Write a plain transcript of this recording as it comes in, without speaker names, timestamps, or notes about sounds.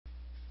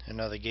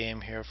Another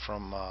game here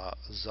from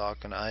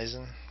Zock and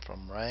Isen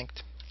from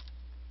Ranked.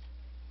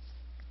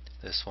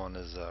 This one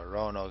is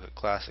Roanoke, a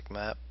classic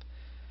map.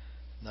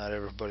 Not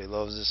everybody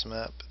loves this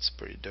map. It's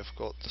pretty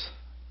difficult,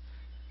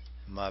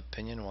 in my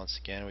opinion. Once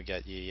again, we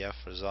got EF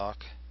for Zock.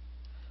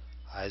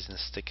 Isen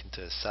is sticking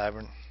to his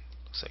Cybern.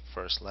 Looks like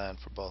first land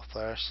for both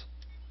players.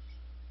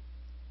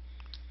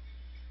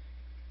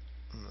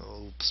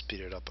 We'll speed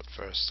it up at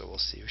first, so we'll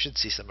see. We should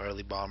see some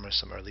early bombers,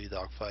 some early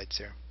dogfights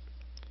here.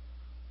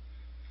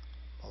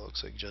 Well,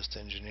 looks like just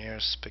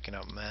engineers picking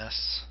up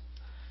mass.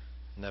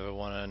 Never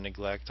want to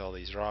neglect all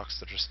these rocks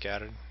that are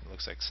scattered. It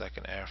looks like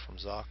second air from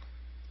Zock.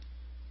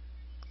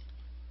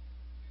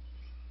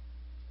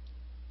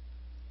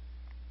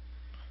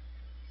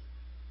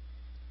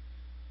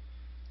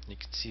 You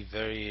can see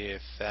very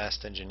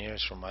fast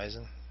engineers from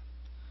Isen.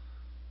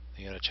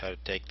 They're going to try to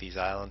take these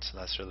islands,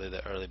 and that's really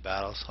the early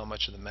battles. How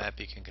much of the map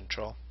you can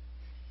control.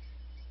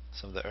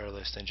 Some of the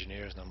earliest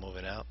engineers now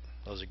moving out.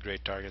 Those are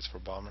great targets for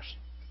bombers.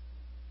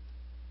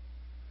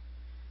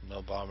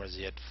 No bombers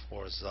yet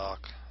for Zock,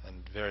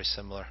 and very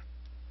similar.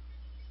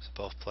 So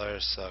both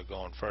players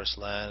going first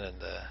land, and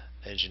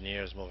the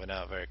engineers moving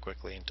out very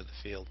quickly into the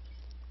field.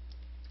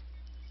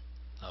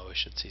 Now we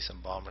should see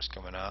some bombers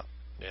coming out.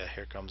 Yeah,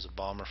 here comes a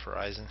bomber for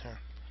Isen here.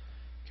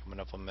 Coming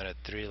up on minute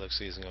 3, looks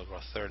like he's going to go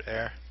third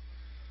air.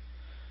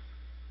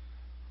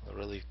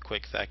 Really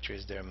quick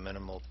factories there,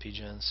 minimal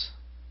pigeons.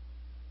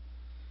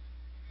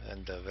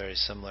 And very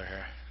similar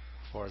here.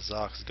 For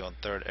Zock is going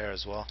third air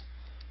as well.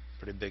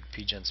 Pretty big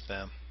pigeon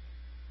spam.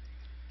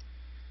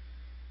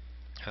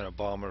 And a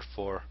bomber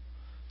for,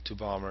 2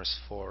 bombers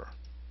for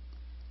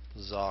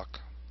Zock.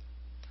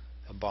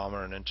 A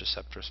bomber and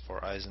interceptors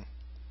for Isen.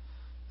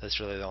 That's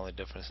really the only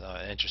difference now,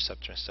 an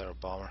interceptor instead of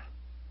bomber.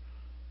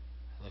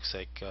 Looks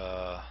like,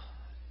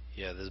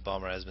 yeah, this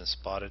bomber has been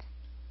spotted.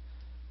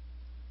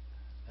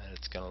 And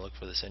it's going to look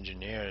for this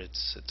engineer.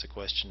 It's a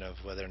question of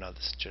whether or not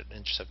this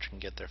interceptor can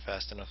get there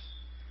fast enough.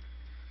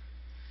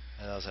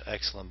 And that was an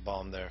excellent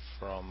bomb there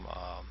from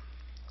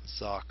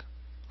Zock.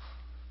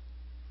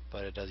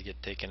 But it does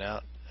get taken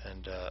out,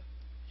 and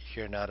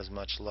here not as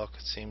much luck,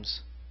 it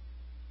seems.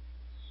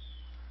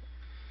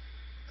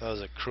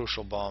 Those are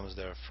crucial bombs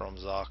there from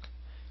Zock.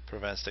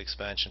 Prevents the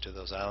expansion to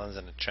those islands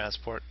and the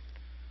transport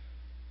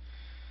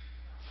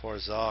for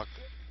Zock,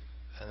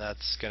 and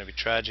that's going to be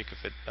tragic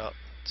if it. Oh,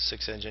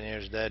 6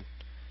 engineers dead.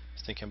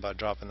 He's thinking about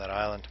dropping that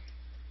island.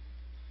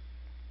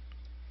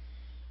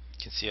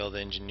 You can see all the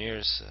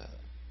engineers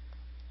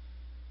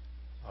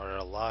are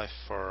alive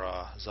for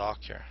Zock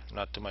here.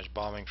 Not too much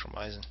bombing from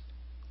Isen.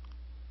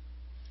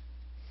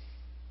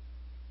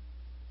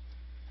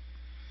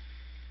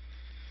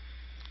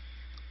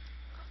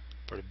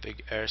 Pretty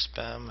big air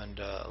spam, and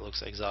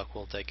looks like Zock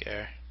will take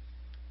air.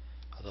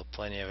 Although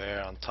plenty of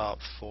air on top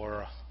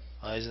for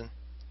Isen.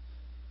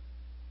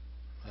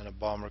 And a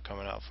bomber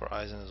coming out for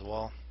Isen as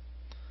well.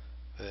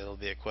 But it'll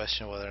be a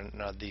question whether or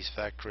not these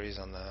factories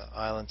on the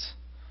islands.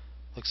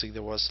 Looks like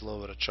there was a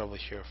little bit of trouble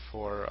here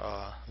for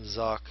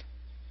Zock.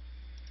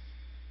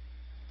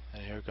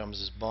 And here comes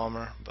this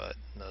bomber, but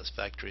no, this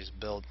factory is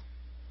built.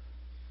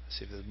 Let's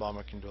see if this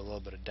bomber can do a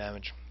little bit of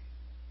damage.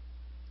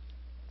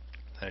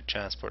 And a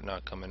transport now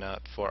coming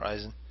out for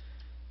Isen.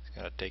 He's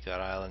gonna take that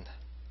island.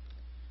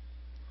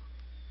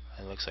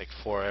 And it looks like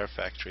 4 air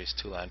factories,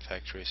 2 land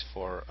factories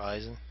for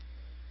Isen,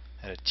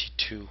 and a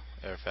T2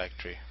 air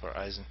factory for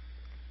Isen.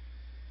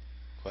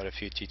 Quite a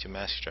few T2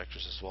 mass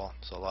extractors as well.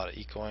 So a lot of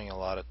ecoing, a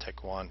lot of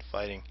Tech 1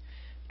 fighting.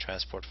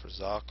 Transport for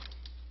Zock.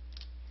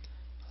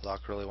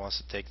 Zock really wants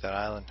to take that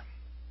island.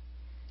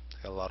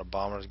 Got a lot of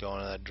bombers going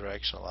in that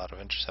direction, a lot of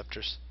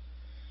interceptors.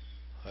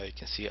 You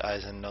can see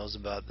Isen knows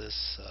about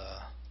this.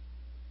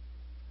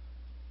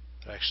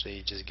 But actually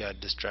he just got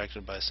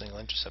distracted by a single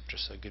interceptor,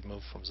 so a good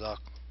move from Zock.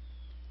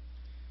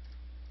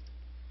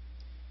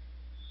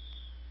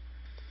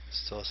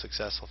 Still a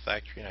successful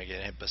factory, not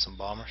getting hit by some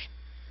bombers.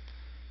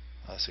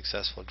 A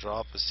successful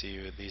drop. Let's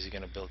see, these are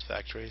going to build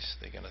factories.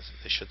 They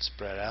should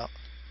spread out.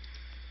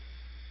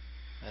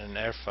 And an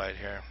air fight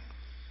here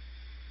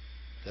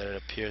that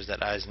it appears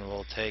that Isen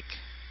will take.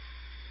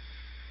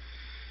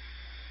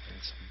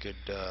 And some good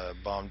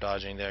bomb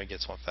dodging there,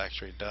 gets one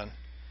factory done.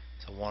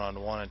 So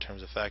 1-on-1 in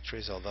terms of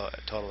factories, although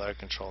total air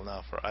control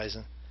now for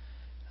Isen.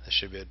 This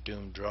should be a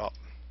doomed drop.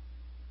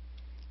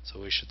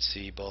 So we should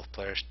see both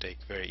players take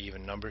very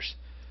even numbers.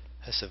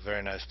 That's a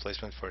very nice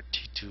placement for a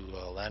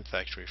T2 land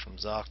factory from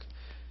Zock.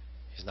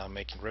 He's now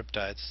making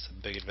riptides. It's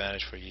a big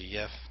advantage for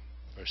EF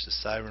versus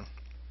Cybern.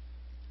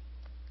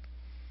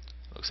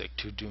 Looks like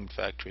 2 doomed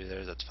factories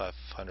there. That's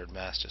 500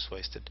 mass just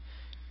wasted.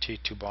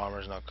 T2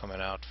 bombers now coming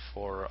out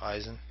for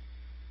Isen.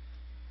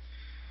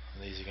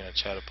 And these are going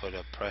to try to put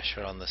a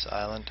pressure on this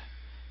island.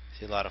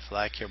 See a lot of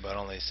flak here, but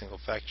only a single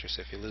factory.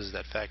 So if he loses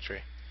that factory,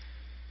 it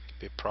could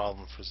be a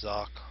problem for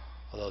Zock.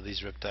 Although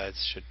these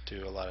riptides should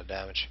do a lot of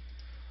damage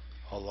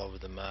all over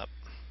the map.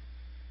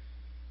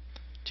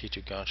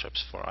 T2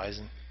 gunships for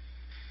Isen.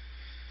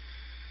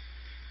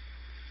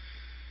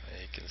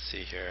 You can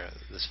see here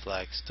this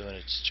flag's doing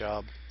its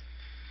job.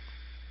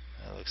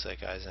 It looks like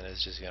Isen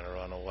is just going to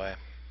run away.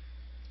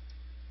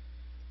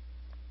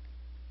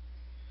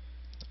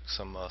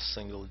 Some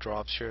single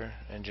drops here,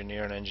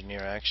 engineer and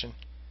engineer action,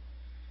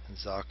 and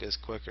Zock is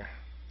quicker.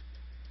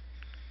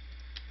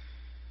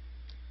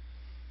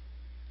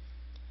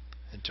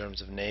 In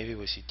terms of Navy,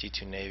 we see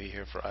T2 Navy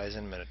here for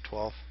Isen, minute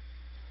 12.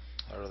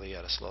 I really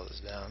got to slow this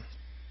down.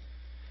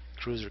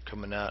 Cruiser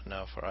coming out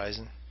now for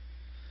Isen.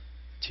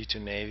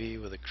 T2 Navy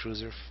with a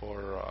cruiser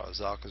for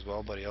Zock as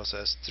well, but he also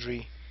has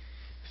 3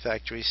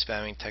 factories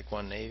spamming Tech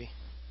 1 Navy.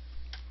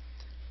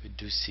 We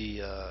do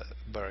see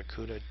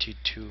Barracuda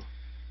T2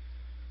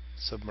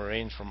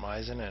 submarine from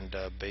Isen, and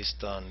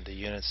based on the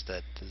units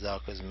that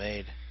Zock has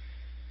made,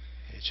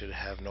 it should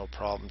have no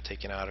problem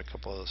taking out a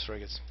couple of those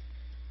frigates.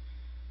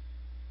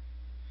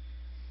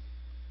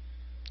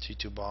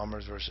 T2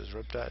 bombers versus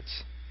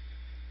Riptides.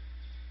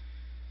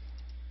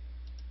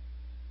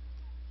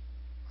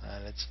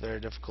 And it's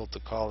very difficult to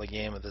call a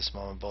game at this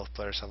moment. Both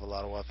players have a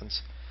lot of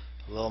weapons.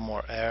 A little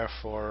more air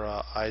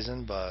for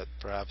Isen, but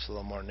perhaps a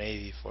little more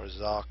Navy for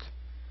Zock.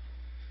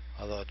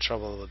 Although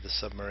trouble with the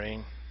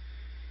submarine.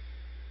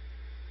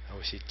 And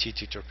we see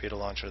T2 torpedo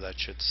launcher. That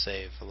should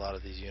save a lot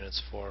of these units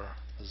for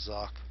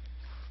Zock.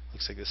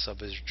 Looks like the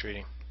sub is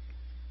retreating.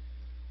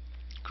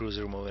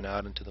 Cruiser moving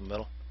out into the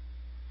middle.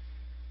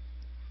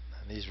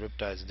 And these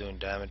Riptides doing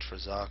damage for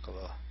Zock,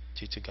 although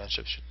T2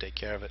 gunship should take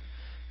care of it.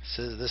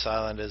 This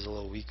island is a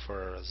little weak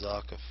for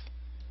Zock if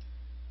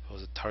it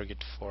was a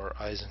target for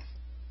Isen.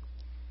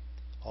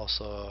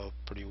 Also a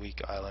pretty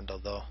weak island,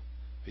 although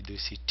we do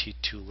see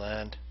T2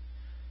 land.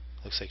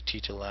 Looks like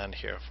T2 land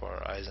here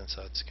for Isen,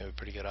 so it's going to be a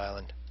pretty good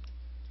island.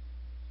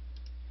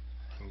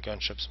 And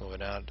gunships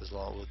moving out as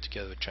long as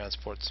together with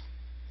transports.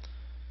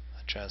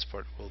 The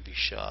transport will be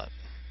shot.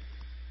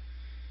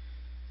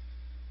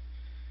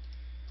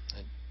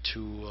 And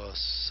 2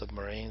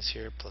 submarines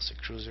here plus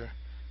a cruiser.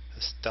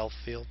 A stealth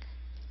field.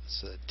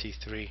 It's a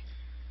T3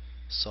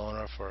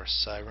 sonar for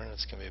Siren.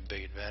 It's going to be a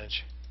big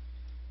advantage.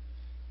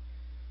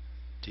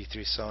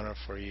 T3 sonar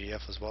for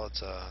UEF as well.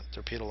 It's a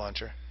torpedo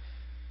launcher.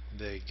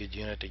 Big good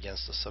unit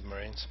against the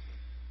submarines.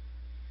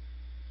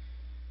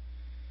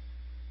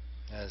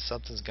 And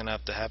something's going to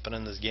have to happen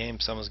in this game.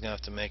 Someone's going to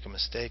have to make a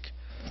mistake.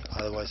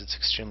 Otherwise it's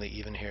extremely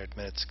even here at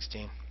minute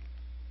 16.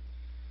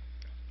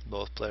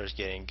 Both players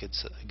getting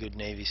good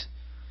navies.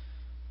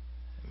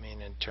 I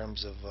mean, in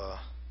terms of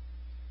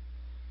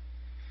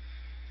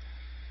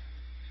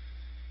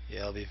yeah,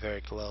 it'll be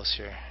very close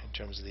here in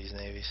terms of these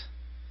navies.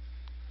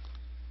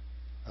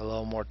 A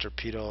little more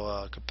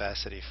torpedo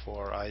capacity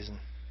for Isen,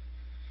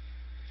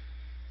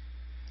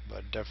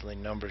 but definitely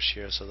numbers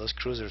here, so those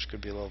cruisers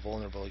could be a little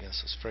vulnerable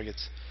against those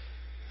frigates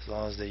as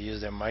long as they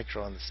use their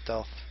micro on the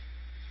stealth.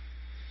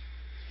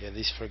 Yeah,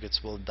 these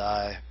frigates will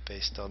die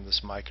based on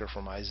this micro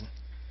from Isen.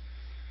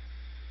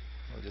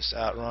 We'll just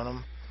outrun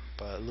them,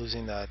 but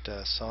losing that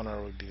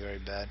sonar would be very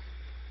bad.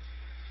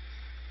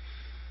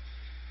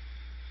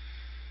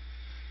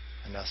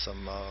 And now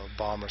some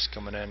bombers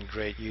coming in.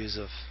 Great use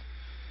of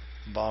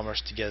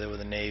bombers together with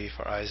the Navy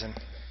for Isen.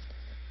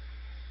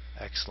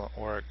 Excellent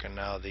work. And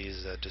now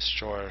these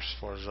destroyers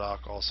for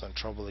Zock also in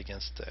trouble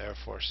against the Air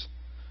Force.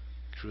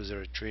 Cruiser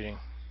retreating.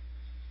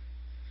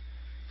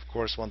 Of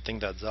course, one thing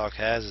that Zock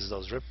has is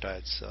those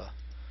Riptides.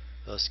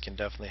 Those can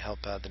definitely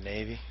help out the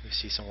Navy. We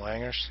see some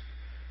Wagners,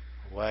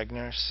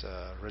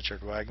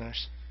 Richard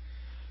Wagners,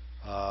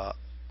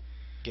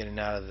 getting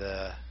out of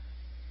the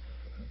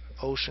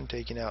ocean,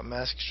 taking out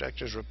mass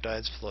extractors.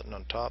 Riptides floating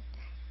on top.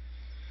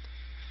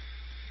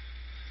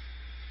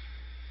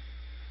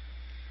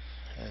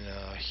 And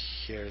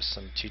here's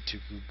some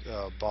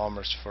T2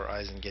 bombers for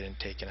Isen getting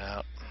taken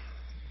out.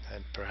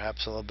 And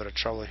perhaps a little bit of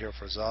trouble here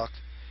for Zock.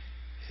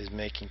 He's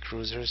making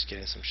cruisers,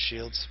 getting some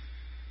shields.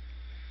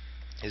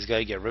 He's got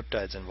to get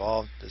Riptides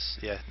involved.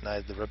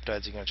 Now the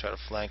Riptides are going to try to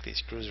flank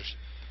these cruisers.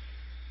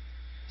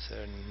 So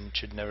it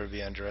should never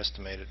be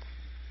underestimated.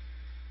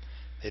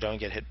 They don't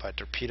get hit by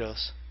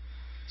torpedoes.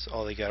 So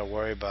all they got to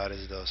worry about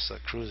is those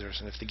cruisers.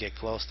 And if they get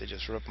close, they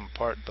just rip them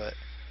apart. But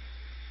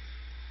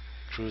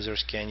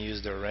cruisers can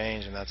use their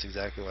range, and that's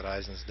exactly what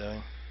Isen's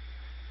doing.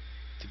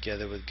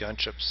 Together with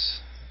gunships.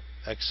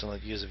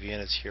 Excellent use of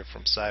units here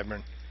from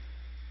Cybern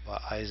by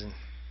Isen.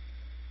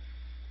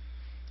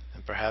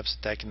 And perhaps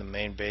attacking the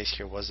main base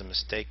here was a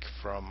mistake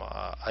from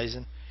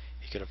Isen.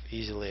 He could have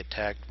easily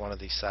attacked one of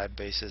these side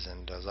bases,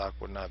 and Zock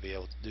would not be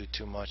able to do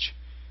too much.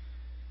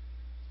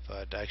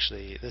 But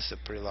actually, this is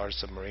a pretty large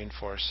submarine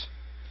force.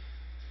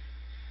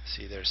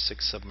 See, there's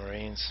 6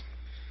 submarines.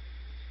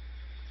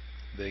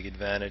 Big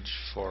advantage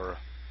for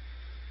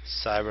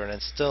Cybern.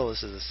 And still,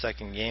 this is the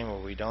second game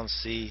where we don't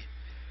see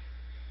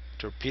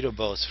torpedo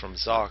boats from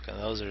Zock, and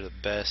those are the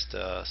best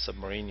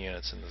submarine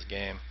units in this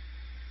game.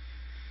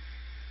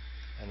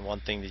 And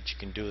one thing that you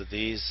can do with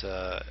these,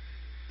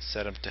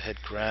 set them to hit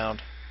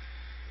ground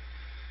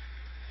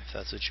if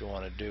that's what you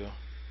want to do.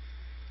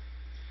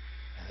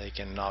 And they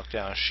can knock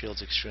down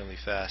shields extremely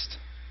fast.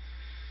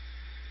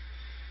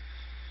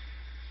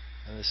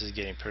 And this is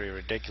getting pretty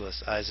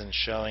ridiculous. Isen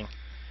showing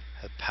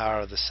the power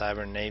of the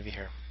Cybern Navy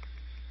here.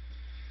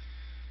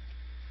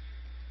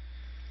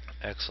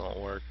 Excellent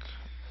work,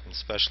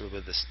 especially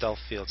with the stealth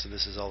field, so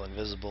this is all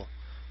invisible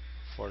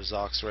for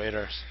Zock's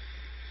radars.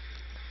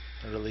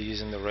 They're really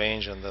using the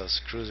range on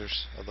those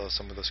cruisers, although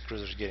some of those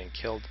cruisers getting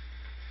killed.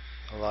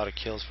 A lot of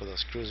kills for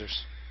those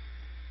cruisers.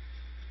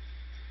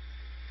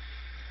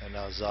 And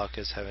now Zock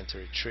is having to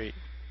retreat.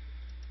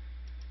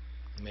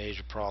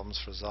 Major problems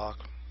for Zock.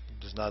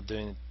 He's not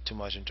doing too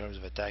much in terms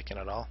of attacking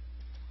at all.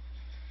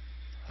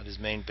 At his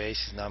main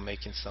base, he's now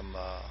making some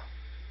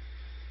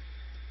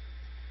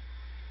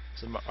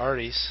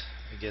arties.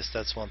 I guess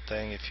that's one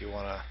thing if you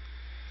want to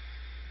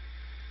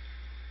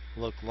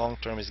look long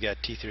term. He's got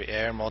T3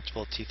 air,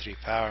 multiple T3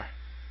 power,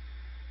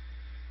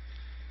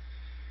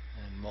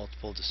 and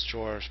multiple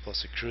destroyers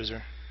plus a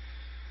cruiser.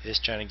 He's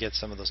trying to get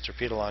some of those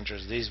torpedo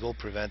launchers. These will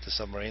prevent the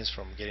submarines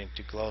from getting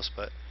too close,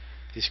 but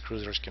these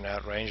cruisers can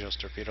outrange those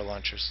torpedo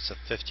launchers. It's a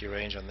 50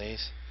 range on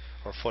these,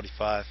 or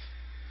 45,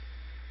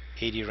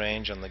 80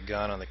 range on the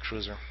gun on the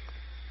cruiser.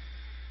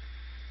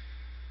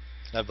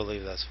 I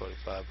believe that's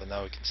 45, but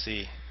now we can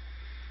see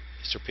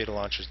these torpedo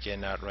launchers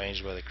getting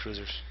outranged by the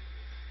cruisers.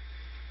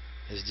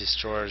 His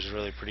destroyer is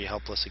really pretty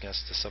helpless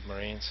against the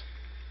submarines.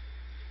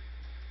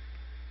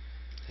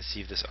 Let's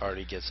see if this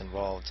arty gets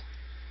involved.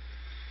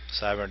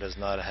 Cyber does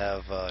not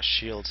have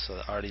shields, so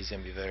the arty is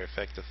going to be very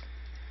effective.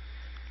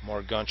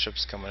 More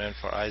gunships coming in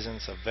for Isen.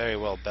 It's a very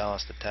well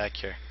balanced attack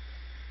here,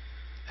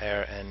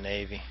 air and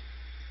navy.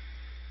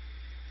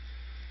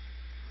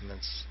 And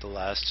that's the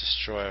last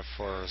destroyer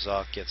for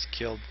Zock gets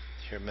killed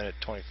here, minute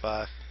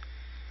 25.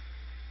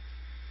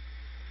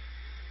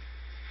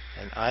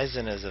 And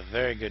Isen is a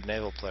very good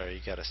naval player, you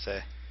gotta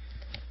say.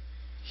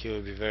 He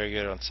would be very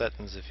good on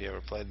Settons if he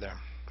ever played there,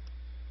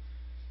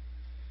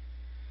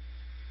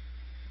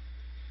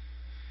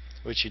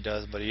 which he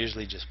does, but he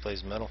usually just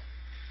plays middle.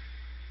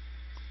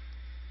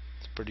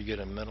 It's pretty good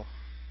in middle.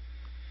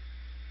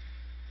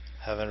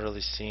 Haven't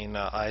really seen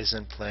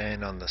Isen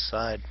playing on the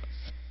side.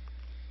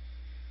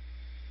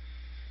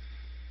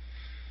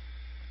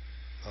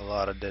 A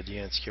lot of dead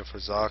units here for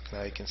Zock.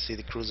 Now you can see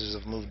the cruisers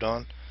have moved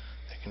on.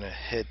 They're going to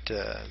hit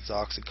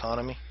Zock's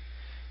economy,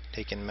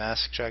 taking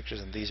mass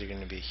extractors, and these are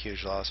going to be a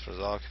huge loss for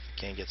Zock if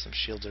he can't get some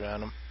shields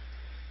around him.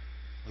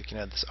 Looking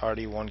at this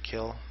arty, one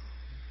kill.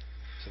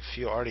 There's a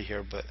few arty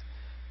here, but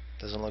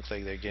doesn't look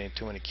like they're getting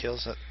too many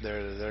kills.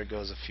 There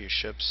goes a few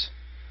ships.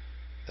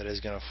 That is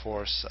going to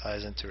force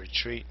Isen to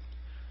retreat.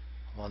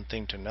 One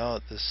thing to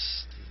note: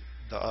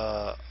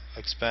 the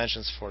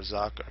expansions for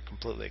Zock are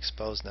completely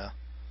exposed now.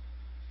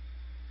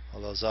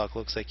 Although Zock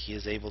looks like he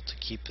is able to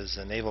keep his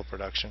naval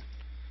production.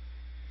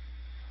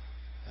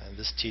 And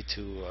this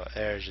T2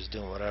 air is just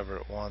doing whatever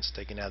it wants,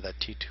 taking out that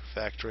T2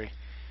 factory.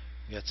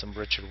 We got some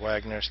Richard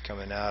Wagners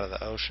coming out of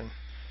the ocean.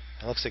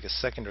 It looks like a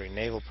secondary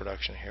naval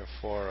production here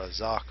for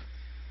Zock.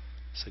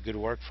 So good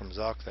work from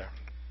Zock there.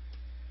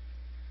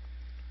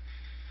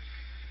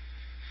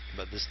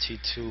 But this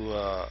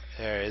T2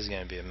 air is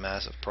going to be a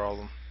massive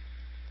problem.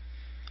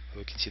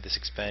 We can see this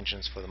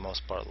expansion's for the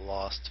most part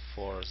lost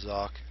for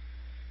Zock.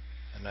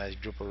 A nice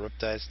group of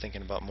Riptides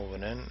thinking about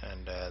moving in,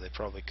 and they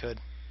probably could.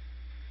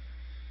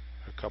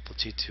 A couple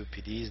T2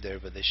 PDs there,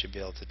 but they should be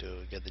able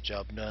to get the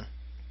job done.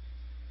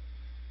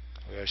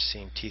 We are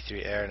seeing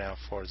T3 air now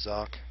for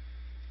Zock.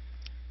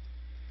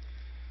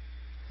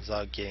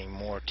 Zock getting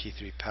more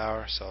T3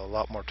 power, so a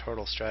lot more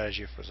turtle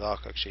strategy for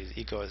Zock. Actually, his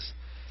eco is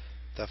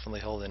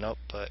definitely holding up,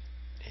 but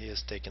he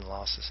is taking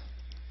losses.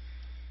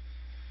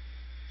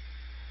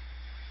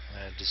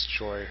 And a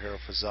destroyer here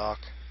for Zock,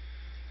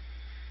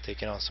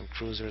 taking on some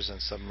cruisers and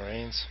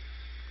submarines.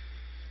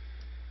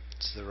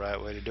 It's the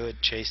right way to do it.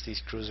 Chase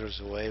these cruisers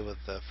away with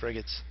the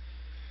frigates.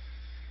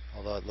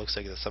 Although it looks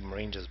like the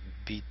submarine just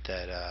beat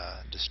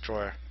that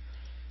destroyer.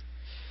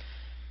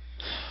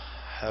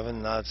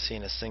 Haven't not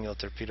seen a single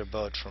torpedo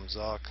boat from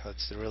Zock.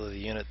 That's really the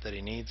unit that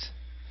he needs.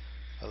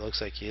 It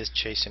looks like he is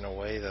chasing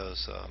away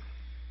those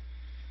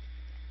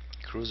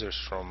cruisers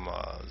from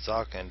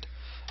Zock, and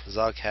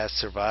Zock has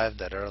survived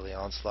that early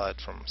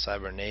onslaught from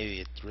Cyber Navy.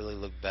 It really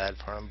looked bad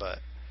for him, but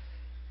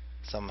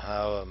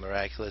somehow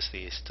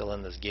miraculously he's still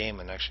in this game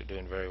and actually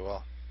doing very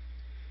well.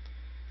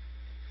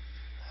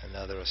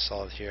 Another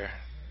assault here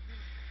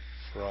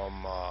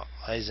from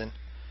Isen,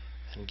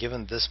 and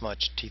given this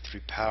much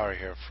T3 power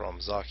here from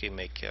Zock, he can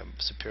make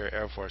superior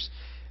air force,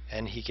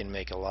 and he can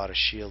make a lot of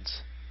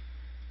shields,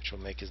 which will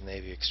make his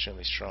navy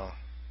extremely strong.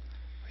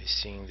 We're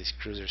seeing these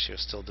cruisers here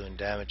still doing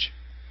damage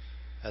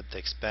at the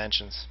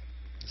expansions.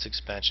 This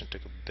expansion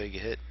took a big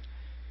hit.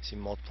 See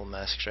multiple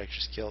mass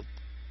extractors killed.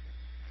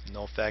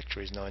 No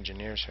factories, no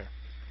engineers here.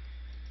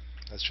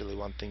 That's really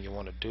one thing you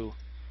want to do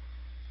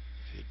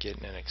if you're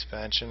getting an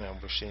expansion.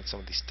 And we're seeing some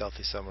of these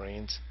stealthy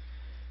submarines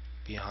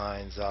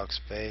behind Zock's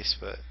base,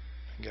 but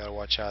you gotta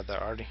watch out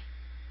that arty.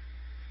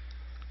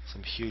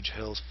 Some huge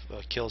kills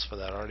for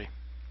that arty.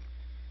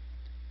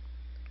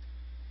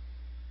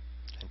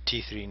 And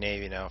T3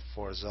 Navy now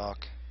for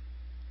Zock.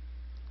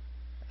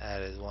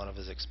 That is one of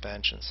his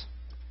expansions.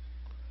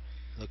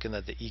 Looking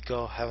at the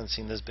eco, haven't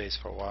seen this base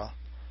for a while.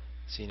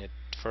 Seen it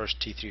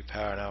first T3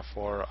 power now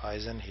for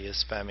Isen. He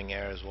is spamming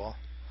air as well.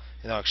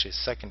 No, actually,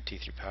 second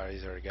T3 power.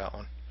 He's already got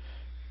one.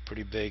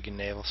 Pretty big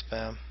naval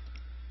spam.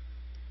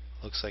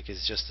 Looks like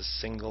it's just a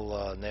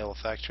single naval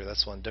factory.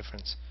 That's one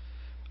difference.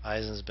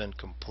 Isen's been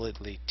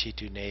completely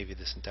T2 Navy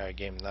this entire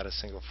game, not a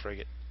single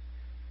frigate.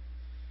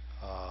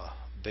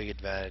 Big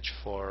advantage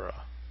for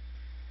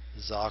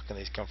Zock in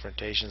these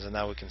confrontations, and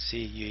now we can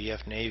see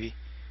UEF Navy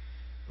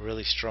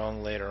really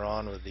strong later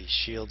on with these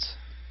shields.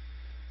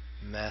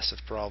 Massive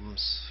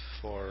problems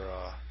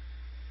for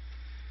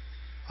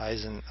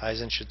Isen.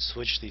 Isen should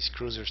switch these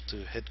cruisers to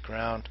hit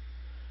ground.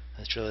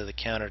 That's really the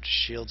counter to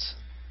shields.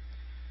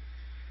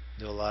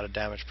 Do a lot of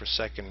damage per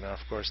second. And of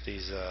course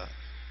these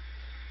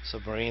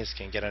submarines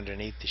can get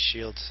underneath the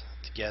shields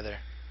together,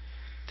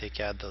 take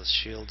out those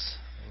shields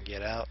and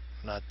get out.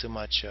 Not too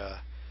much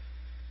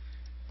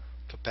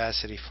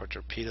capacity for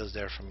torpedoes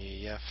there from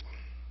UEF.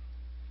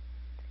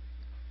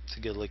 It's a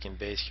good looking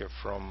base here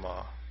from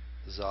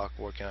Zock,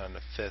 working on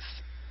the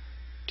 5th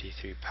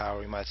T3 power.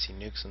 We might see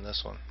nukes in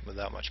this one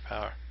without much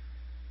power.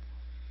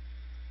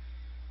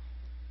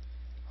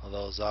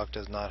 Although Zock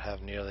does not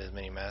have nearly as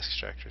many mask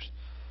extractors.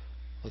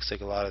 Looks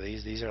like a lot of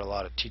these are a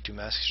lot of T2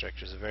 mask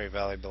extractors. A very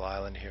valuable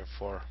island here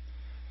for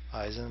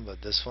Isen,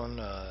 but this one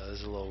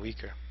is a little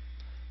weaker.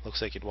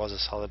 Looks like it was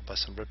assaulted by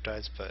some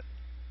riptides, but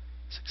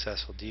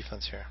successful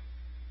defense here.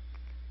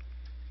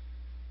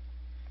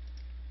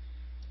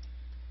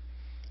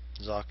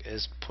 Zock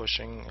is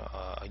pushing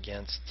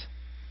against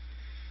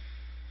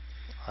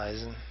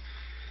Isen.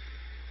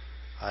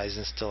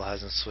 Isen still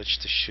hasn't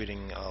switched to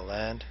shooting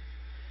land.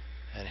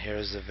 And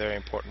here's a very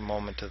important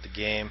moment of the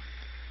game.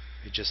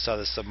 We just saw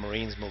the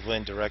submarines move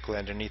in directly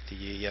underneath the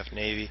UEF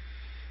Navy,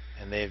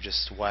 and they've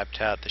just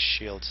wiped out the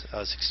shields. That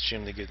was an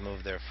extremely good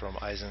move there from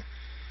Isen,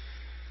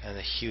 and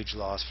a huge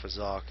loss for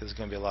Zock. There's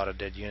going to be a lot of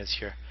dead units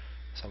here.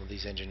 Some of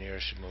these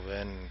engineers should move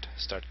in and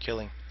start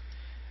killing.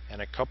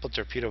 And a couple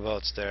torpedo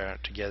boats there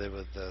together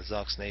with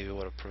Zock's Navy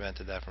would have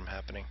prevented that from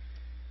happening.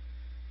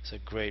 It's a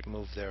great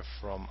move there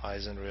from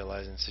Isen,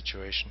 realizing the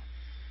situation.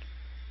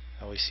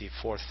 Now we see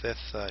 4th,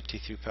 5th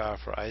T3 power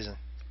for Isen.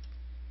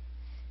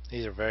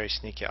 These are very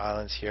sneaky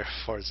islands here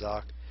for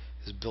Zock.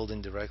 Is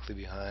building directly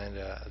behind,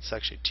 it's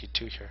actually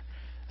T2 here,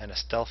 and a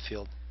stealth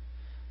field.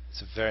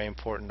 It's a very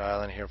important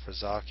island here for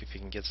Zock. If he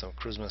can get some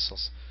cruise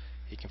missiles,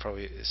 he can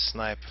probably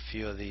snipe a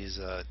few of these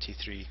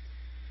T3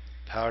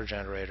 power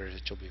generators.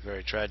 It will be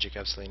very tragic.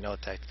 Absolutely no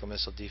tactical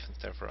missile defense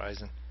there for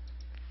Isen.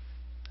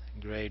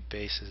 Great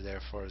bases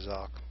there for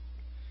Zock.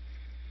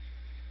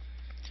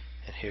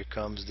 And here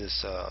comes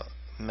this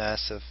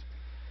massive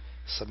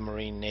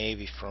submarine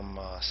navy from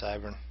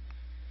Cybern.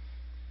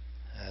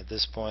 At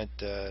this point,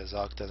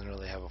 Zock doesn't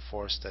really have a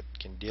force that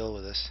can deal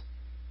with this.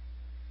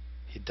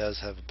 He does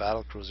have a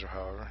battle cruiser,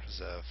 however. He's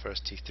the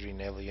first T3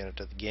 naval unit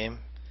of the game,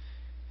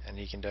 and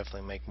he can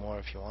definitely make more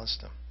if he wants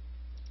to.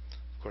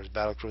 Of course,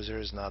 battle cruiser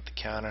is not the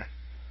counter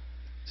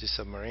to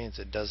submarines.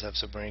 It does have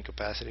submarine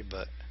capacity,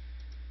 but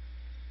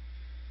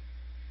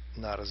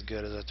not as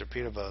good as the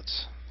torpedo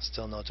boats.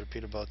 Still no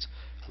torpedo boats.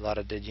 A lot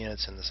of dead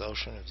units in this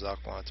ocean if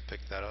Zock wanted to pick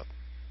that up.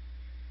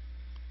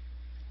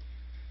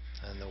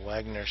 And the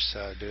Wagner's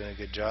doing a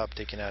good job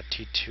taking out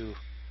T2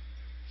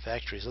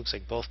 factories. Looks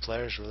like both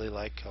players really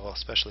like, well,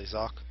 especially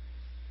Zock,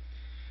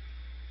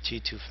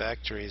 T2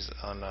 factories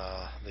on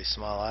these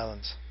small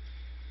islands.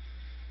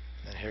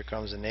 And here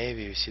comes the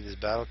Navy. You see this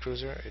battle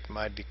cruiser. It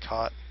might be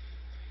caught.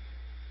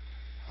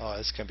 Oh,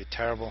 this can be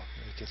terrible.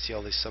 You can see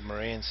all these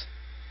submarines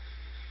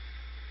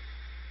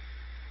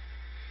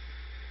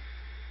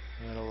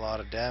doing a lot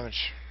of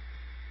damage.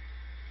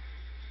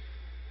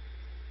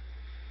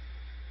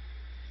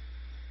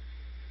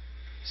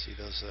 See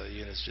those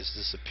units just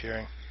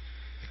disappearing.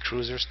 The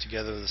cruisers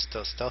together with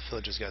the stealth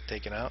field just got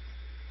taken out,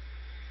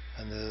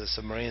 and the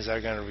submarines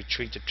are going to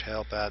retreat to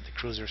help out the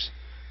cruisers.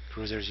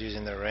 Cruisers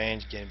using their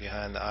range, getting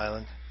behind the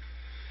island,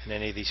 and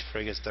any of these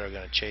frigates that are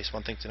going to chase.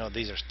 One thing to note,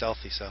 these are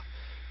stealthy, so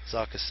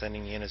Zock is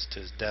sending units to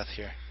his death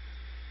here.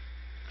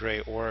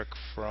 Great work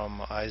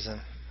from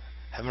Isen.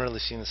 Haven't really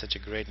seen such a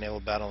great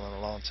naval battle in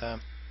a long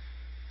time.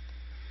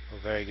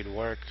 Well, very good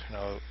work.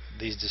 Now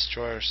these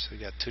destroyers, we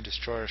got 2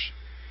 destroyers,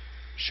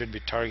 should be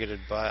targeted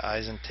by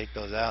Isen. Take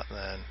those out, and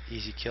then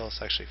easy kills.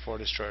 Actually 4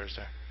 destroyers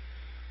there.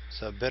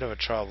 So a bit of a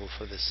trouble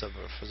for this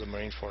for the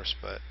Marine Force,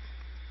 but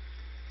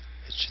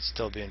it should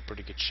still be in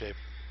pretty good shape.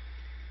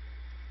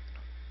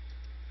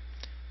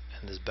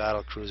 And this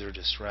battle cruiser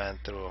just ran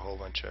through a whole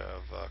bunch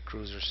of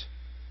cruisers.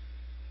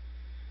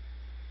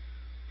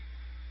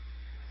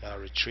 Now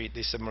retreat.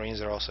 These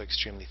submarines are also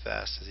extremely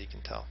fast, as you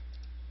can tell.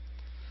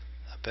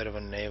 A bit of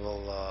a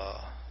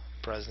naval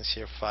presence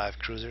here. 5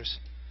 cruisers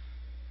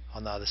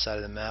on the other side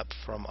of the map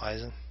from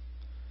Isen.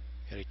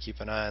 Gotta keep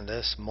an eye on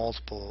this.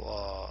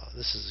 Multiple.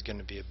 This is going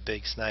to be a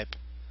big snipe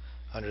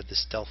under the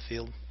stealth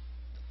field.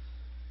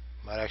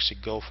 Might actually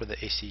go for the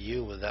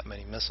ACU with that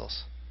many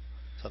missiles.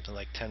 Something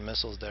like 10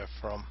 missiles there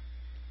from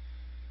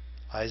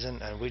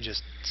Isen, and we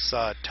just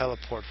saw a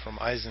teleport from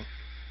Isen.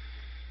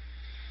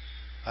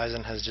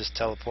 Isen has just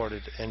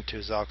teleported into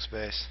Zock's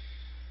base.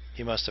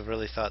 He must have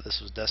really thought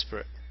this was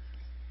desperate.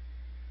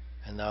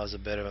 and that was a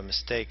bit of a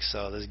mistake.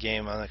 So this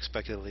game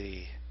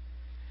unexpectedly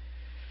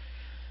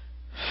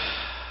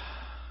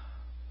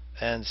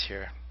ends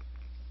here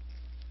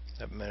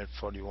at minute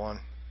 41.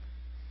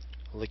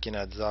 Looking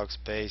at Zock's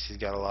base, he's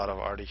got a lot of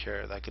arty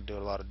here that could do a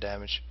lot of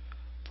damage.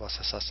 Plus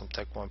I saw some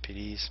Tech 1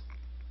 PDs.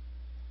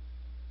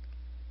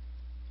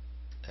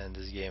 And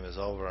this game is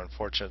over,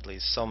 unfortunately.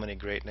 So many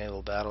great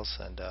naval battles,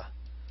 and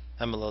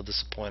I'm a little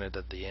disappointed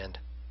at the end.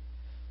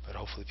 But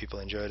hopefully people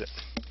enjoyed it.